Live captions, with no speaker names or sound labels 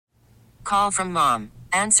Call from mom.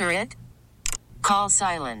 Answer it. Call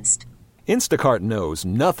silenced. Instacart knows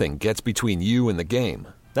nothing gets between you and the game.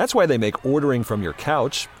 That's why they make ordering from your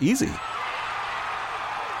couch easy.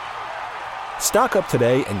 Stock up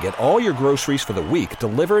today and get all your groceries for the week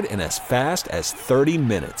delivered in as fast as 30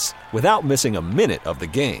 minutes without missing a minute of the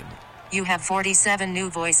game. You have 47 new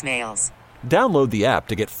voicemails. Download the app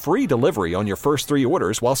to get free delivery on your first 3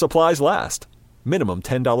 orders while supplies last. Minimum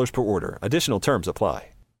 $10 per order. Additional terms apply.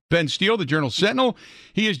 Ben Steele, the Journal Sentinel.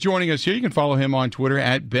 He is joining us here. You can follow him on Twitter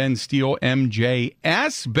at Ben Steele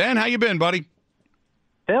MJS. Ben, how you been, buddy?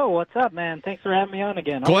 Bill, what's up, man? Thanks for having me on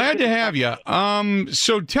again. Glad to have you.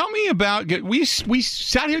 So tell me about, we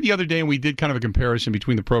sat here the other day and we did kind of a comparison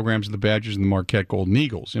between the programs of the Badgers and the Marquette Golden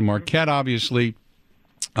Eagles. And Marquette obviously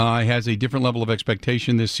has a different level of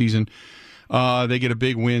expectation this season. They get a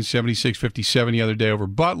big win, 76-57 the other day over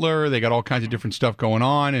Butler. They got all kinds of different stuff going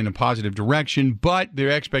on in a positive direction. But their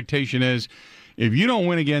expectation is, if you don't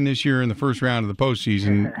win again this year in the first round of the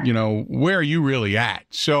postseason, where are you really at?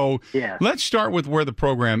 So Let's start with where the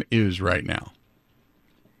program is right now.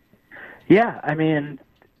 Yeah, I mean,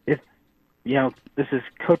 this is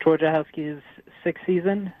Coach Wojciechowski's 6th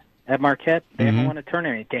season at Marquette. They haven't won a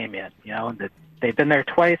tournament game yet. They've been there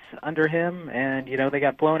twice under him, and, they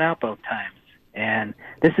got blown out both times. And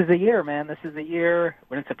this is the year, man. This is the year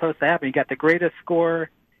when it's supposed to happen. You got the greatest scorer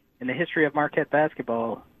in the history of Marquette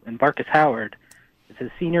basketball, and Marcus Howard. It's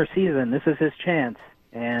his senior season. This is his chance.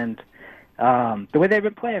 And the way they've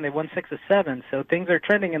been playing, they won 6 of 7, so things are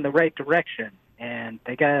trending in the right direction. And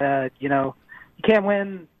they got, you can't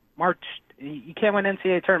win You can't win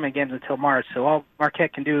NCAA tournament games until March. So all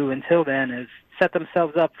Marquette can do until then is set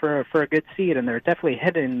themselves up for a good seed, and they're definitely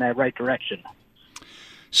headed in that right direction.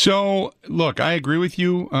 So, look, I agree with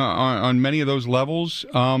you on many of those levels.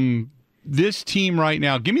 This team right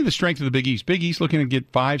now, give me the strength of the Big East. Big East looking to get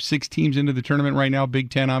 5-6 teams into the tournament right now. Big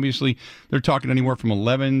Ten, obviously, they're talking anywhere from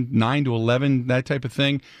 9 to 11, that type of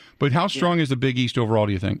thing. But how strong is the Big East overall,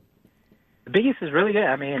 do you think? The Big East is really good.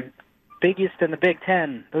 I mean, Big East and the Big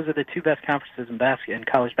Ten, those are the 2 best conferences in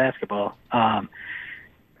college basketball.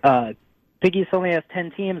 Big East only has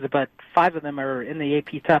 10 teams, but 5 of them are in the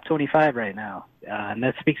AP top 25 right now, and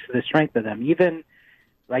that speaks to the strength of them. Even,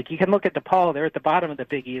 you can look at DePaul, they're at the bottom of the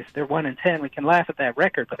Big East. They're 1-10. We can laugh at that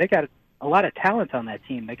record, but they got a lot of talent on that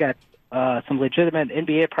team. They got some legitimate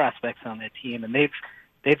NBA prospects on that team, and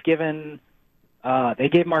they've given they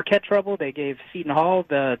gave Marquette trouble. They gave Seton Hall,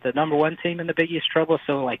 the number 1 team in the Big East, trouble.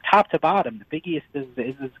 So, top to bottom, the Big East is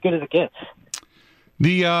as good as it gets.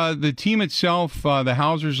 The team itself, the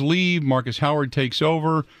Hausers leave, Marcus Howard takes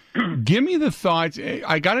over. Give me the thoughts.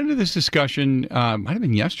 I got into this discussion, might have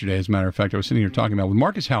been yesterday, as a matter of fact, I was sitting here talking about with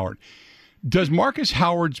Marcus Howard. Does Marcus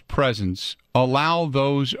Howard's presence allow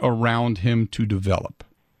those around him to develop?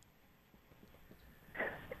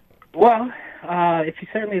 Well, if you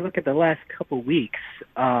certainly look at the last couple weeks,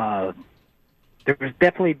 there's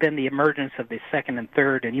definitely been the emergence of the 2nd and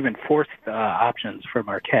 3rd and even 4th options for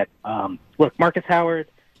Marquette. Look, Marcus Howard,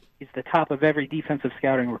 he's the top of every defensive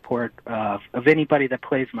scouting report of anybody that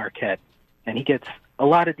plays Marquette, and he gets a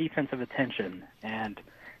lot of defensive attention. And,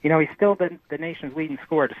 he's still the nation's leading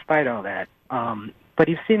scorer despite all that. But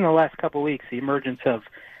you've seen in the last couple weeks the emergence of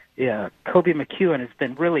Kobe McEwen has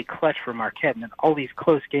been really clutch for Marquette in all these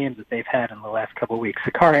close games that they've had in the last couple weeks.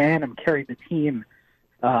 Sakara Annam carried the team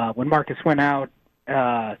when Marcus went out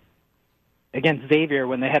against Xavier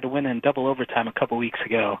when they had to win in double overtime a couple weeks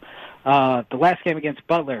ago. The last game against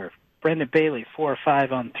Butler, Brendan Bailey, 4 or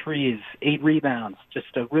 5 on threes, 8 rebounds,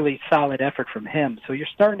 just a really solid effort from him. So you're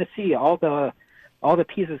starting to see all the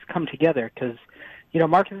pieces come together because,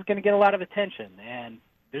 Marcus is going to get a lot of attention, and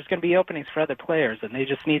there's going to be openings for other players, and they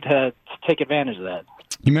just need to take advantage of that.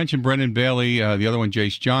 You mentioned Brendan Bailey, the other one,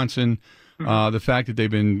 Jace Johnson. The fact that they've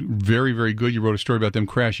been very, very good. You wrote a story about them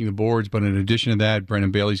crashing the boards, but in addition to that, Brendan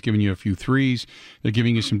Bailey's giving you a few threes. They're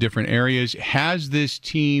giving you some different areas. Has this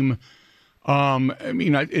team,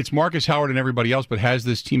 it's Marcus Howard and everybody else, but has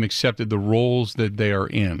this team accepted the roles that they are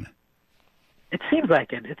in? It seems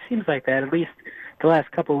like it. It seems like that, at least the last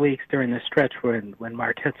couple of weeks during this stretch when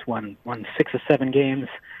Marquette's won 6 or 7 games.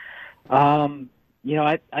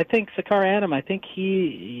 I think Sakara Annam, I think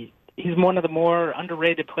he's one of the more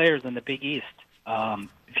underrated players in the Big East.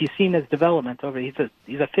 If you've seen his development he's a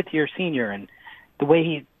 5th-year senior, and the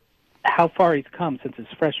way how far he's come since his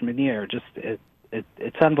freshman year,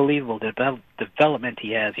 it's unbelievable the development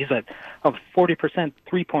he has. He's a 40%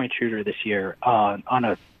 three-point shooter this year on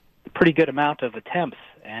a pretty good amount of attempts,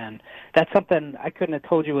 and that's something I couldn't have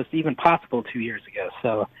told you was even possible 2 years ago.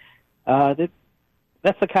 So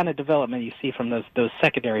that's the kind of development you see from those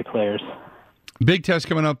secondary players. Big test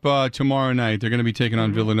coming up tomorrow night. They're going to be taking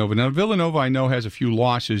on Villanova. Now, Villanova, I know, has a few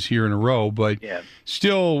losses here in a row, but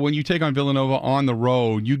still, when you take on Villanova on the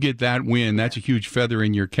road, you get that win. That's a huge feather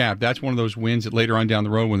in your cap. That's one of those wins that later on down the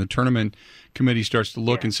road, when the tournament committee starts to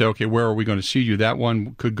look and say, okay, where are we going to seed you? That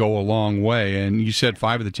one could go a long way. And you said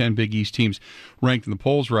 5 of the 10 Big East teams ranked in the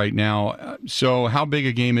polls right now. So how big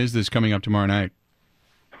a game is this coming up tomorrow night?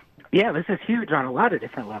 Yeah, this is huge on a lot of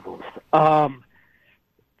different levels.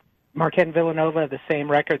 Marquette and Villanova have the same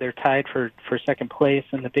record. They're tied for second place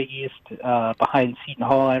in the Big East behind Seton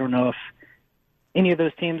Hall. I don't know if any of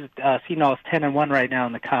those teams, Seton Hall is 10-1 right now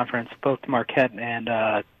in the conference. Both Marquette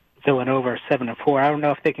and Villanova are 7-4. I don't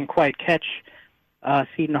know if they can quite catch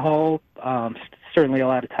Seton Hall. Certainly a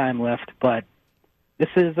lot of time left, but this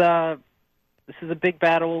is a big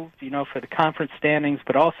battle, for the conference standings,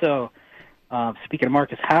 but also, speaking of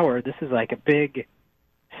Marcus Howard, this is like a big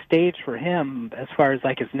stage for him as far as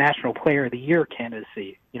like his National Player of the Year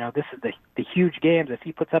candidacy. This is the huge games. If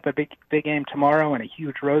he puts up a big game tomorrow and a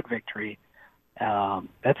huge road victory,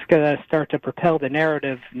 that's going to start to propel the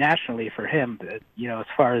narrative nationally for him, as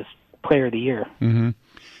far as Player of the Year. Mm-hmm.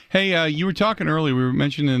 Hey, you were talking earlier, we were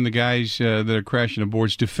mentioning the guys that are crashing the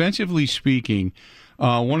boards. Defensively speaking,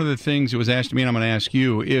 one of the things that was asked to me, and I'm going to ask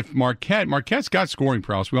you, if Marquette's got scoring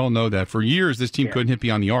prowess. We all know that. For years, this team couldn't hit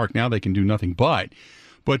beyond the arc. Now they can do nothing but.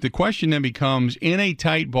 But the question then becomes, in a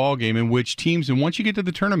tight ball game in which teams, and once you get to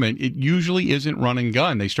the tournament, it usually isn't run and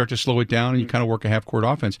gun. They start to slow it down, and you kind of work a half-court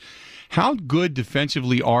offense. How good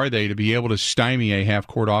defensively are they to be able to stymie a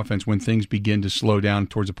half-court offense when things begin to slow down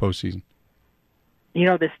towards the postseason?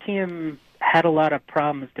 This team had a lot of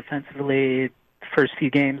problems defensively first few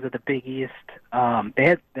games of the Big East.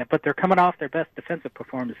 But they're coming off their best defensive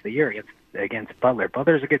performance of the year against Butler.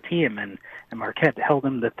 Butler's a good team, and Marquette held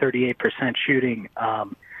them to 38% shooting.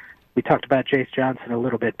 We talked about Jace Johnson a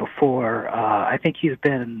little bit before. I think he's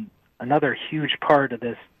been another huge part of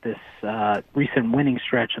this recent winning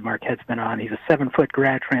stretch that Marquette's been on. He's a 7-foot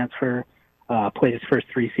grad transfer, played his first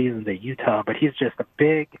 3 seasons at Utah, but he's just a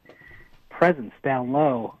big presence down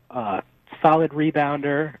low. Solid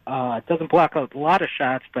rebounder. Doesn't block a lot of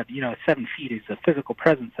shots, but 7 feet. He's a physical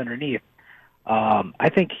presence underneath. I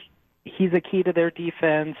think he's a key to their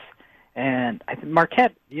defense. And I think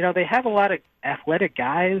Marquette, they have a lot of athletic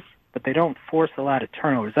guys, but they don't force a lot of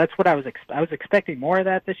turnovers. That's what I was expecting more of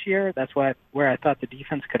that this year. That's where I thought the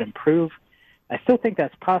defense could improve. I still think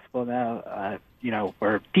that's possible now.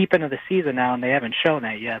 We're deep into the season now, and they haven't shown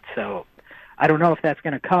that yet. So I don't know if that's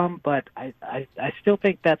going to come, but I still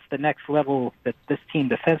think that's the next level that this team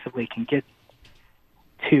defensively can get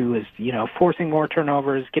to is, forcing more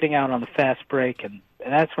turnovers, getting out on the fast break, and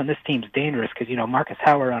that's when this team's dangerous because, Marcus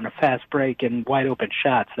Howard on a fast break and wide open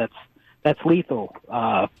shots, that's lethal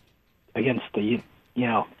against the,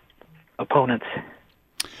 opponents.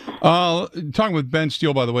 Talking with Ben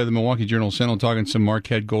Steele, by the way, the Milwaukee Journal-Sentinel, talking some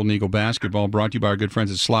Marquette Golden Eagle basketball, brought to you by our good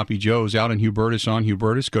friends at Sloppy Joe's out in Hubertus on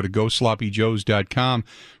Hubertus. Go to GoSloppyJoes.com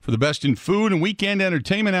for the best in food and weekend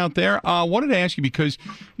entertainment out there. I wanted to ask you, because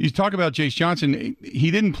you talk about Jace Johnson,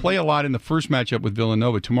 he didn't play a lot in the first matchup with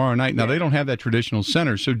Villanova tomorrow night. Now, they don't have that traditional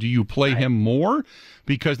center, so do you play him more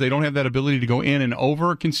because they don't have that ability to go in and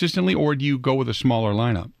over consistently, or do you go with a smaller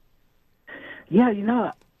lineup? Yeah,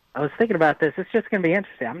 I was thinking about this. It's just going to be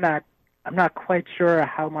interesting. I'm not quite sure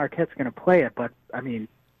how Marquette's going to play it, but I mean,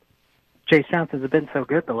 Jace Johnson's been so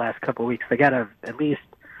good the last couple of weeks. They got to at least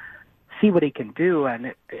see what he can do.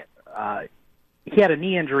 And he had a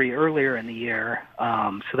knee injury earlier in the year,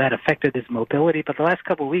 so that affected his mobility. But the last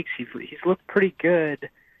couple of weeks, he's looked pretty good,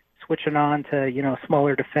 switching on to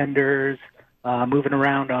smaller defenders, moving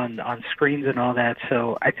around on screens and all that.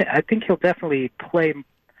 So I think he'll definitely play.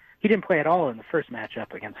 He didn't play at all in the first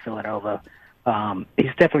matchup against Villanova.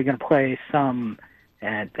 He's definitely going to play some,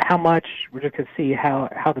 and how much, we're just going to see how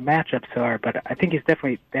the matchups are. But I think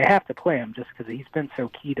they have to play him just because he's been so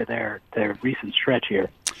key to their recent stretch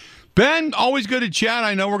here. Ben, always good to chat.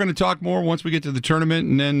 I know we're going to talk more once we get to the tournament,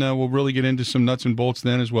 and then we'll really get into some nuts and bolts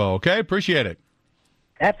then as well. Okay? Appreciate it.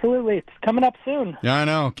 Absolutely. It's coming up soon. Yeah, I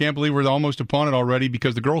know. Can't believe we're almost upon it already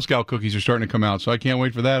because the Girl Scout cookies are starting to come out, so I can't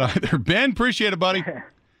wait for that either. Ben, appreciate it, buddy.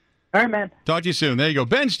 All right, man. Talk to you soon. There you go.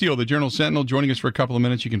 Ben Steele, the Journal-Sentinel, joining us for a couple of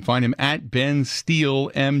minutes. You can find him at Ben Steele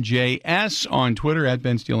MJS on Twitter, at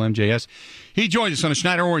Ben Steele MJS. He joins us on the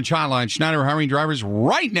Schneider Orange Hotline. Schneider hiring drivers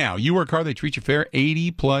right now. You work hard, they treat you fair.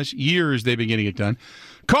 80-plus years they've been getting it done.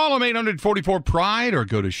 Call them 844-PRIDE or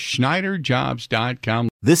go to SchneiderJobs.com.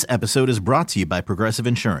 This episode is brought to you by Progressive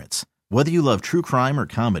Insurance. Whether you love true crime or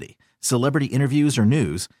comedy, celebrity interviews or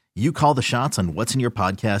news, you call the shots on what's in your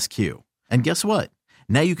podcast queue. And guess what?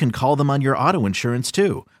 Now you can call them on your auto insurance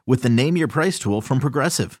too with the Name Your Price tool from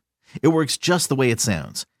Progressive. It works just the way it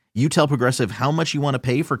sounds. You tell Progressive how much you want to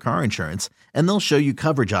pay for car insurance, and they'll show you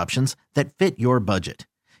coverage options that fit your budget.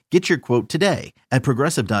 Get your quote today at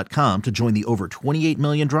Progressive.com to join the over 28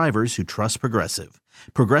 million drivers who trust Progressive.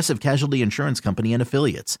 Progressive Casualty Insurance Company and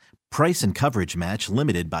Affiliates. Price and coverage match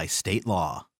limited by state law.